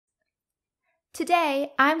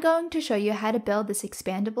Today, I'm going to show you how to build this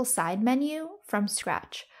expandable side menu from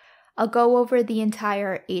scratch. I'll go over the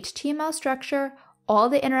entire HTML structure, all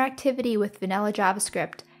the interactivity with Vanilla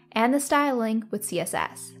JavaScript, and the styling with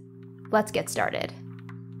CSS. Let's get started.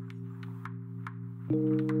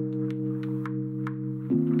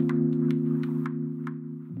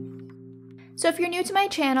 So if you're new to my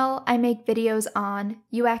channel, I make videos on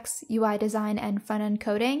UX, UI design, and front-end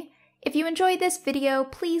coding. If you enjoyed this video,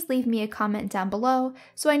 please leave me a comment down below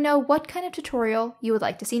so I know what kind of tutorial you would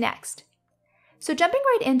like to see next. So jumping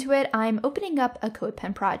right into it, I'm opening up a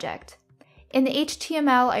CodePen project. In the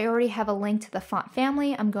HTML, I already have a link to the font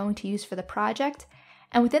family I'm going to use for the project,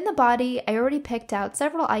 and within the body, I already picked out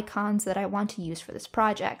several icons that I want to use for this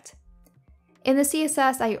project. In the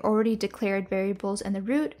CSS, I already declared variables in the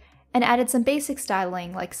root and added some basic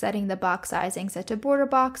styling like setting the box sizing set to border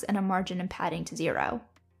box and a margin and padding to 0.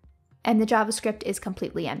 And the JavaScript is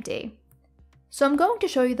completely empty. So I'm going to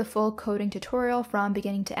show you the full coding tutorial from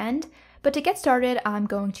beginning to end, but to get started, I'm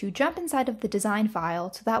going to jump inside of the design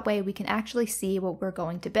file so that way we can actually see what we're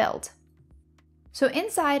going to build. So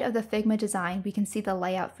inside of the Figma Design, we can see the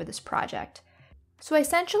layout for this project. So I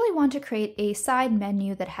essentially want to create a side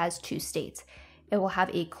menu that has two states. It will have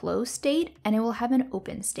a closed state and it will have an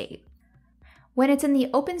open state. When it's in the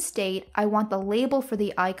open state, I want the label for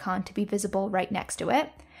the icon to be visible right next to it.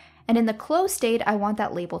 And in the closed state, I want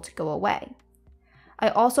that label to go away. I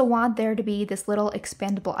also want there to be this little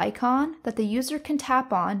expandable icon that the user can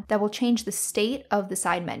tap on that will change the state of the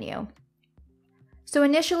side menu. So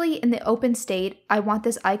initially in the open state, I want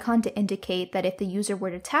this icon to indicate that if the user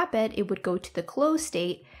were to tap it, it would go to the closed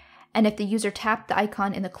state. And if the user tapped the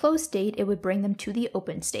icon in the closed state, it would bring them to the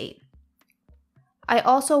open state. I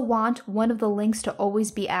also want one of the links to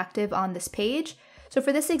always be active on this page. So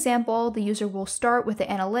for this example, the user will start with the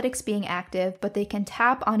analytics being active, but they can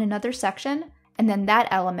tap on another section, and then that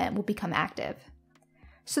element will become active.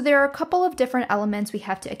 So there are a couple of different elements we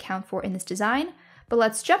have to account for in this design, but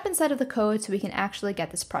let's jump inside of the code so we can actually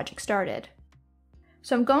get this project started.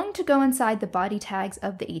 So I'm going to go inside the body tags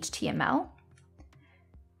of the HTML.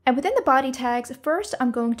 And within the body tags, first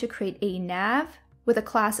I'm going to create a nav with a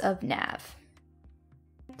class of nav.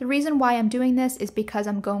 The reason why I'm doing this is because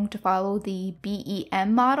I'm going to follow the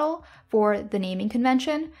BEM model for the naming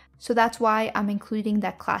convention, so that's why I'm including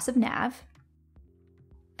that class of nav.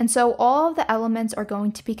 And so all of the elements are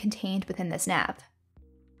going to be contained within this nav.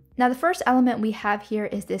 Now the first element we have here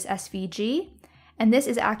is this SVG, and this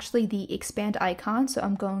is actually the expand icon, so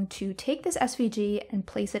I'm going to take this SVG and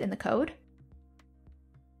place it in the code.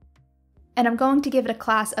 And I'm going to give it a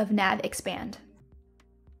class of nav expand.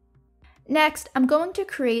 Next, I'm going to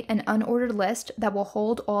create an unordered list that will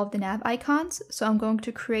hold all of the nav icons, so I'm going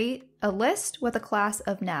to create a list with a class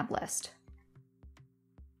of nav list.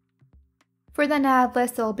 For the nav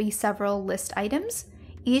list, there will be several list items,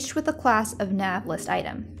 each with a class of nav list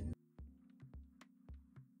item.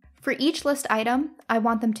 For each list item, I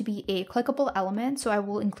want them to be a clickable element, so I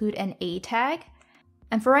will include an A tag,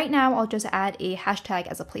 and for right now, I'll just add a hashtag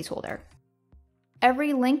as a placeholder.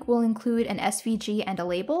 Every link will include an SVG and a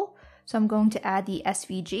label, so I'm going to add the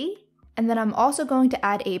SVG, and then I'm also going to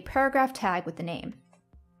add a paragraph tag with the name.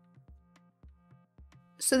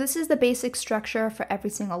 So this is the basic structure for every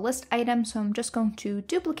single list item, so I'm just going to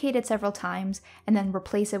duplicate it several times and then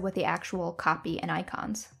replace it with the actual copy and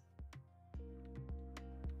icons.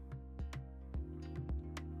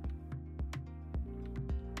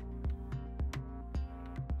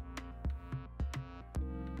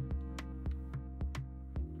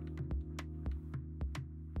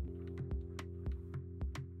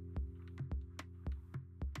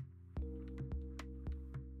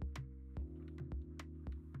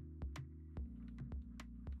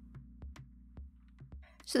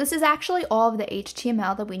 So this is actually all of the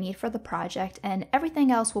HTML that we need for the project, and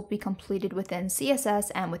everything else will be completed within CSS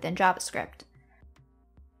and within JavaScript.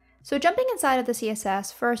 So jumping inside of the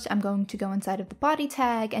CSS, first I'm going to go inside of the body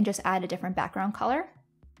tag and just add a different background color.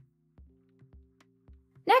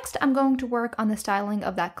 Next, I'm going to work on the styling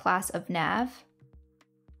of that class of nav.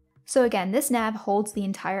 So again, this nav holds the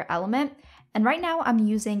entire element, and right now I'm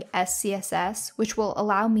using SCSS, which will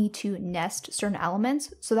allow me to nest certain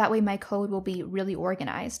elements, so that way my code will be really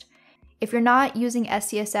organized. If you're not using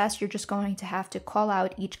SCSS, you're just going to have to call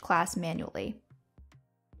out each class manually.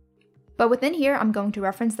 But within here, I'm going to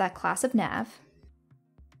reference that class of nav,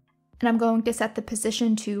 and I'm going to set the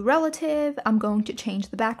position to relative, I'm going to change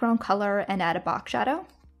the background color and add a box shadow.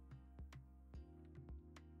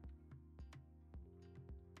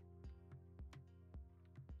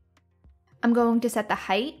 I'm going to set the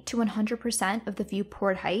height to 100% of the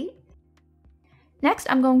viewport height. Next,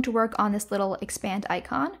 I'm going to work on this little expand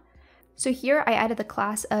icon. So here I added the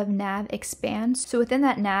class of nav expand. So within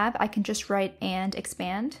that nav, I can just write and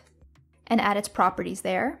expand and add its properties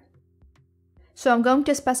there. So I'm going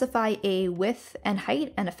to specify a width and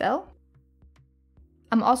height and a fill.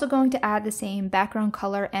 I'm also going to add the same background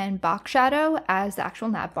color and box shadow as the actual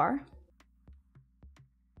nav bar.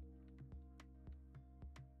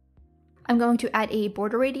 I'm going to add a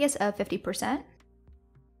border radius of 50%.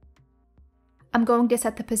 I'm going to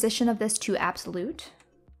set the position of this to absolute,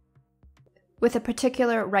 with a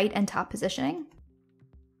particular right and top positioning.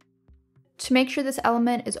 To make sure this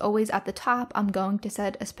element is always at the top, I'm going to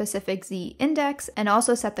set a specific Z index and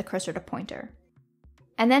also set the cursor to pointer.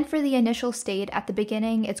 And then for the initial state at the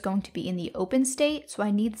beginning, it's going to be in the open state, so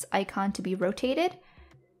I need this icon to be rotated.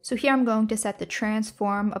 So here I'm going to set the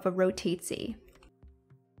transform of a rotate Z.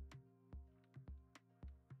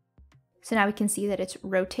 So now we can see that it's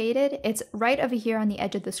rotated. It's right over here on the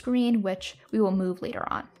edge of the screen, which we will move later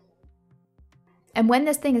on. And when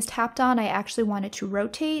this thing is tapped on, I actually want it to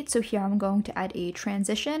rotate. So here I'm going to add a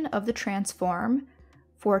transition of the transform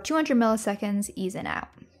for 200 milliseconds ease in out.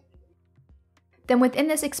 Then within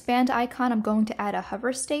this expand icon, I'm going to add a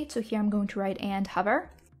hover state. So here I'm going to write and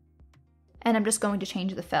hover. And I'm just going to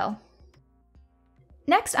change the fill.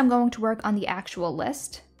 Next, I'm going to work on the actual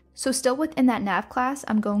list. So still within that nav class,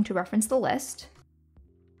 I'm going to reference the list.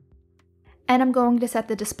 And I'm going to set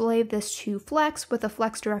the display of this to flex with a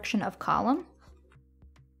flex direction of column.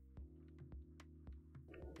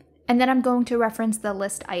 And then I'm going to reference the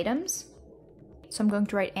list items. So I'm going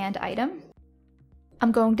to write and item.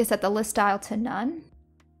 I'm going to set the list style to none.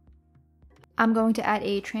 I'm going to add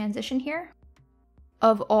a transition here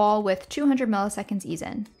of all with 200 milliseconds ease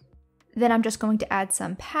in. Then I'm just going to add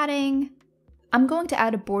some padding. I'm going to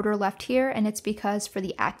add a border left here, and it's because for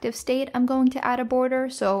the active state, I'm going to add a border,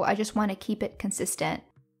 so I just want to keep it consistent.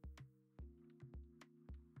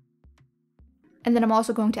 And then I'm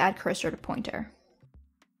also going to add cursor to pointer.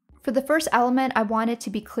 For the first element, I want it to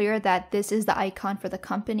be clear that this is the icon for the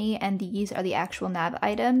company and these are the actual nav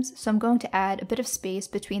items. So I'm going to add a bit of space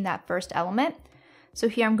between that first element. So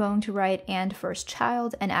here I'm going to write and first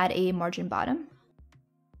child and add a margin bottom.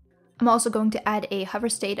 I'm also going to add a hover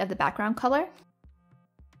state of the background color.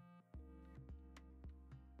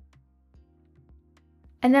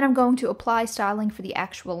 And then I'm going to apply styling for the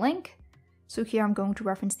actual link. So here I'm going to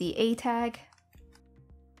reference the A tag.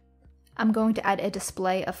 I'm going to add a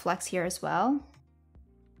display of flex here as well.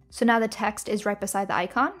 So now the text is right beside the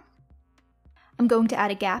icon. I'm going to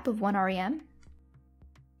add a gap of 1 rem.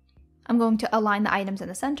 I'm going to align the items in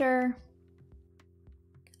the center.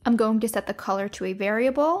 I'm going to set the color to a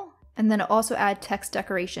variable and then also add text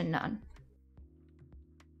decoration none.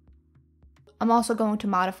 I'm also going to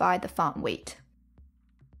modify the font weight.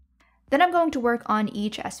 Then I'm going to work on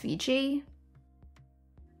each SVG.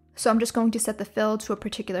 So I'm just going to set the fill to a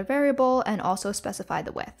particular variable and also specify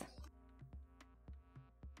the width.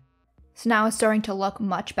 So now it's starting to look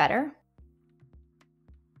much better.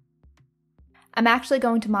 I'm actually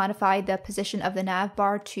going to modify the position of the nav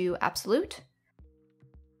bar to absolute.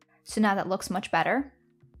 So now that looks much better.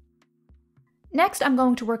 Next, I'm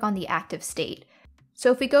going to work on the active state.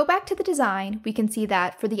 So if we go back to the design, we can see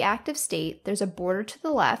that for the active state, there's a border to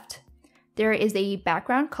the left, there is a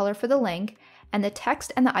background color for the link, and the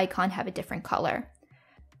text and the icon have a different color.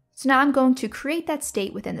 So now I'm going to create that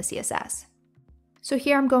state within the CSS. So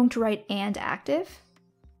here I'm going to write and active.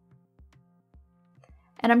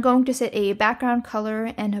 And I'm going to set a background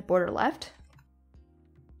color and a border left.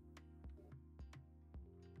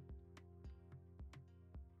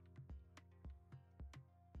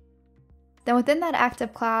 Then within that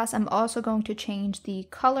active class, I'm also going to change the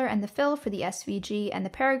color and the fill for the SVG and the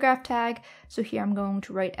paragraph tag. So here I'm going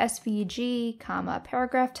to write SVG,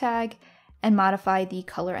 paragraph tag, and modify the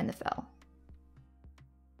color and the fill.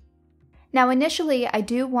 Now initially, I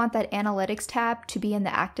do want that analytics tab to be in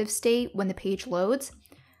the active state when the page loads.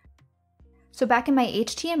 So back in my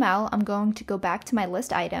HTML, I'm going to go back to my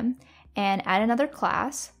list item and add another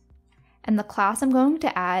class. And the class I'm going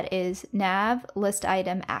to add is nav list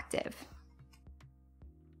item active.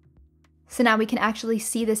 So now we can actually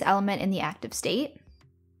see this element in the active state.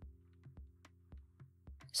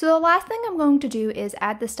 So the last thing I'm going to do is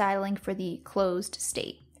add the styling for the closed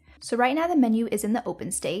state. So right now the menu is in the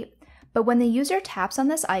open state, but when the user taps on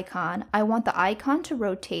this icon, I want the icon to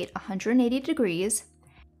rotate 180 degrees,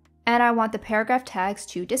 and I want the paragraph tags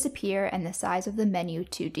to disappear and the size of the menu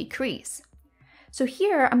to decrease. So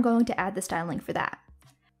here I'm going to add the styling for that.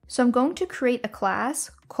 So I'm going to create a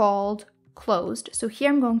class called closed. So here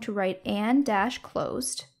I'm going to write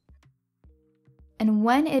and-closed. and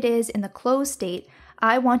when it is in the closed state,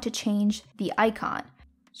 I want to change the icon.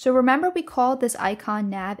 So remember we called this icon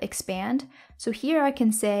nav expand, so here I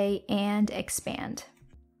can say and expand.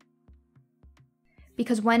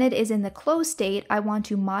 Because when it is in the closed state, I want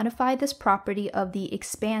to modify this property of the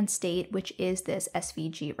expand state, which is this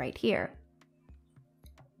SVG right here.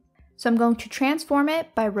 So I'm going to transform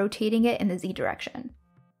it by rotating it in the Z direction.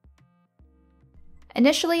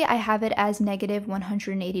 Initially, I have it as negative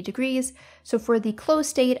 180 degrees, so for the closed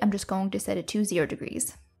state, I'm just going to set it to 0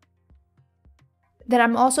 degrees. Then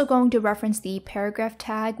I'm also going to reference the paragraph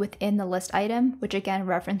tag within the list item, which again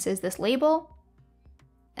references this label,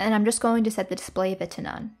 and I'm just going to set the display of it to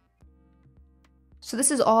none. So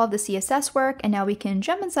this is all of the CSS work, and now we can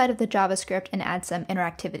jump inside of the JavaScript and add some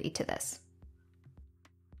interactivity to this.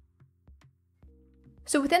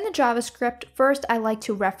 So within the JavaScript, first I like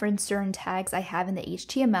to reference certain tags I have in the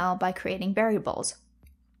HTML by creating variables.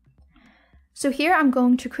 So here I'm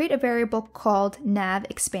going to create a variable called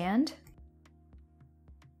navExpand,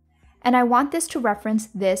 and I want this to reference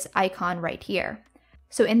this icon right here.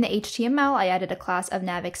 So in the HTML, I added a class of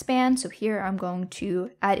navExpand, so here I'm going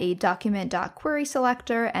to add a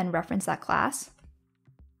document.querySelector and reference that class.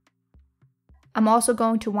 I'm also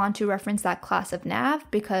going to want to reference that class of nav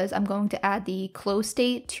because I'm going to add the closed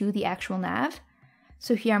state to the actual nav.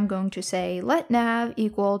 So here I'm going to say let nav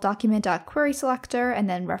equal document.querySelector and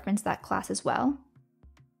then reference that class as well.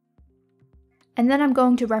 And then I'm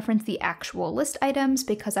going to reference the actual list items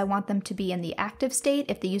because I want them to be in the active state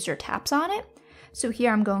if the user taps on it. So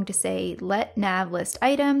here I'm going to say let nav list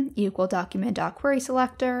item equal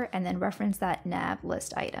document.querySelector and then reference that nav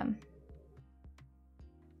list item.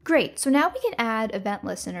 Great, so now we can add event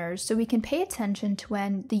listeners so we can pay attention to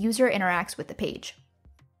when the user interacts with the page.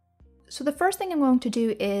 So the first thing I'm going to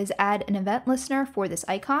do is add an event listener for this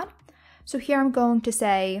icon. So here I'm going to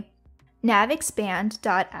say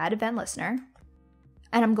navExpand.addEventListener,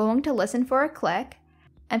 and I'm going to listen for a click,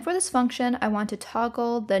 and for this function I want to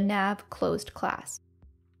toggle the nav closed class.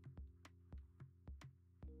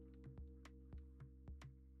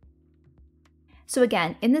 So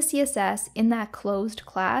again, in the CSS, in that closed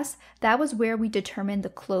class, that was where we determined the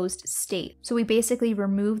closed state. So we basically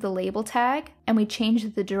removed the label tag and we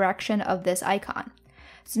changed the direction of this icon.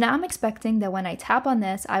 So now I'm expecting that when I tap on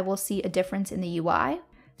this, I will see a difference in the UI.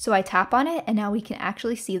 So I tap on it and now we can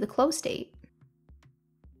actually see the closed state.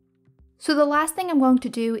 So the last thing I'm going to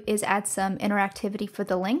do is add some interactivity for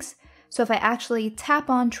the links. So if I actually tap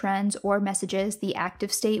on trends or messages, the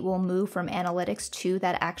active state will move from analytics to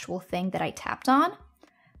that actual thing that I tapped on.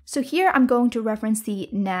 So here I'm going to reference the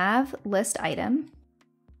nav list item,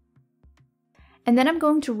 and then I'm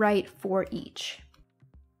going to write for each.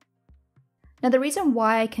 Now the reason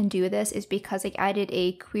why I can do this is because I added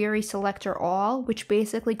a query selector all, which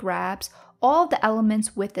basically grabs all of the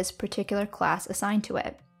elements with this particular class assigned to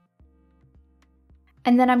it.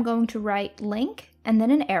 And then I'm going to write link and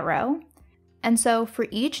then an arrow. And so for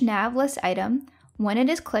each nav list item, when it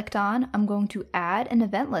is clicked on, I'm going to add an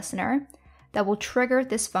event listener that will trigger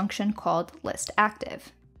this function called listActive.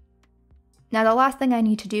 Now the last thing I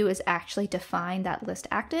need to do is actually define that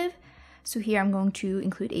listActive. So here I'm going to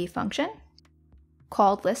include a function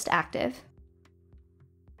called listActive.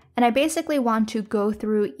 And I basically want to go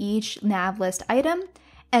through each nav list item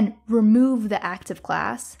and remove the active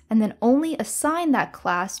class, and then only assign that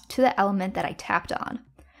class to the element that I tapped on.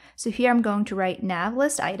 So here I'm going to write nav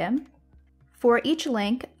list item. For each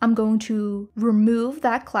link, I'm going to remove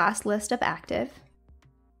that class list of active.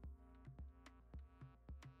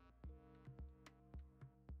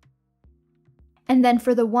 And then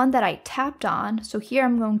for the one that I tapped on, so here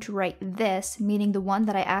I'm going to write this, meaning the one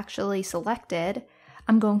that I actually selected,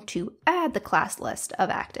 I'm going to add the class list of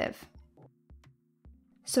active.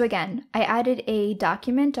 So again, I added a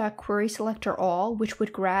document.querySelectorAll, which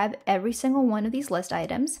would grab every single one of these list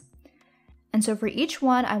items. And so for each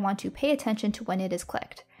one, I want to pay attention to when it is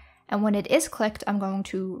clicked. And when it is clicked, I'm going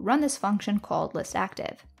to run this function called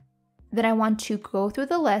listActive. Then I want to go through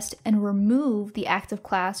the list and remove the active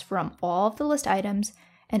class from all of the list items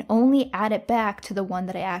and only add it back to the one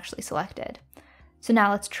that I actually selected. So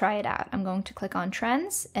now let's try it out. I'm going to click on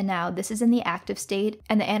trends, and now this is in the active state,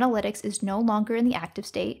 and the analytics is no longer in the active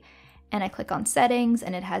state. And I click on settings,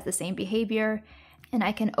 and it has the same behavior, and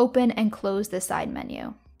I can open and close the side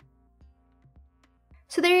menu.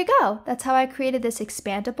 So there you go. That's how I created this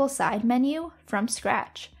expandable side menu from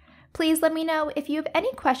scratch. Please let me know if you have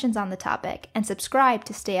any questions on the topic, and subscribe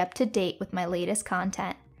to stay up to date with my latest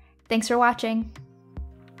content. Thanks for watching.